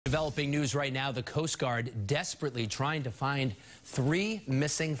Developing news right now, the Coast Guard desperately trying to find 3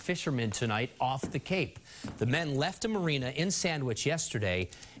 missing fishermen tonight off the Cape. The men left a marina in Sandwich yesterday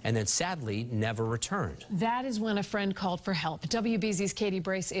and then sadly never returned. That is when a friend called for help. WBZ's Katie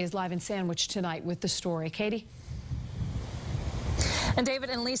Brace is live in Sandwich tonight with the story. Katie? And David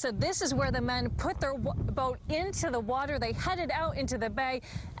and Lisa, this is where the men put their boat into the water. They headed out into the bay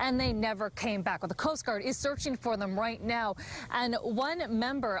and they never came back. Well, the Coast Guard is searching for them right now. And one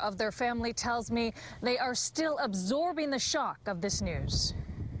member of their family tells me they are still absorbing the shock of this news.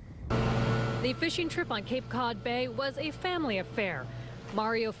 The fishing trip on Cape Cod Bay was a family affair.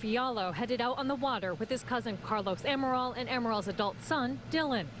 Mario Fiallo headed out on the water with his cousin Carlos Amaral and Amaral's adult son,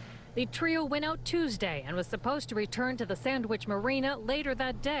 Dylan. The trio went out Tuesday and was supposed to return to the Sandwich Marina later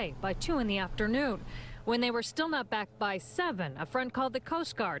that day by 2 in the afternoon. When they were still not back by 7, a friend called the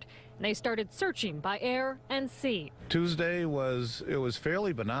Coast Guard, and they started searching by air and sea. Tuesday was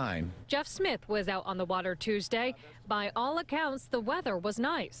fairly benign. Jeff Smith was out on the water Tuesday. By all accounts, the weather was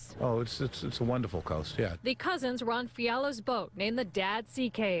nice. Oh, it's a wonderful coast, yeah. The cousins were on Fiallo's boat named the Dad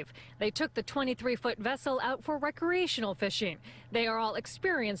Sea Cave. They took the 23-foot vessel out for recreational fishing. They are all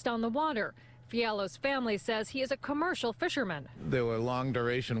experienced on the water. Fiallo's family says he is a commercial fisherman. There were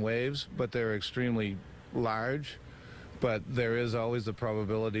long-duration waves, but they're extremely large. But there is always the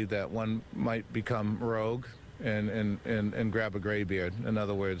probability that one might become rogue and grab a graybeard. In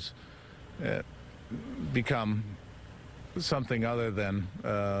other words, become something other than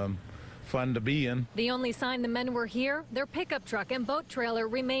fun to be in. The only sign the men were here, their pickup truck and boat trailer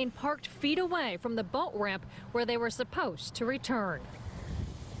remained parked feet away from the boat ramp where they were supposed to return.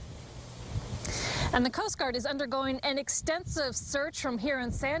 And the Coast Guard is undergoing an extensive search from here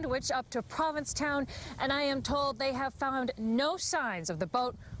in Sandwich up to Provincetown, and I am told they have found no signs of the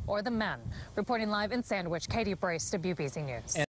boat or the men. Reporting live in Sandwich, Katie Brace, WBZ News.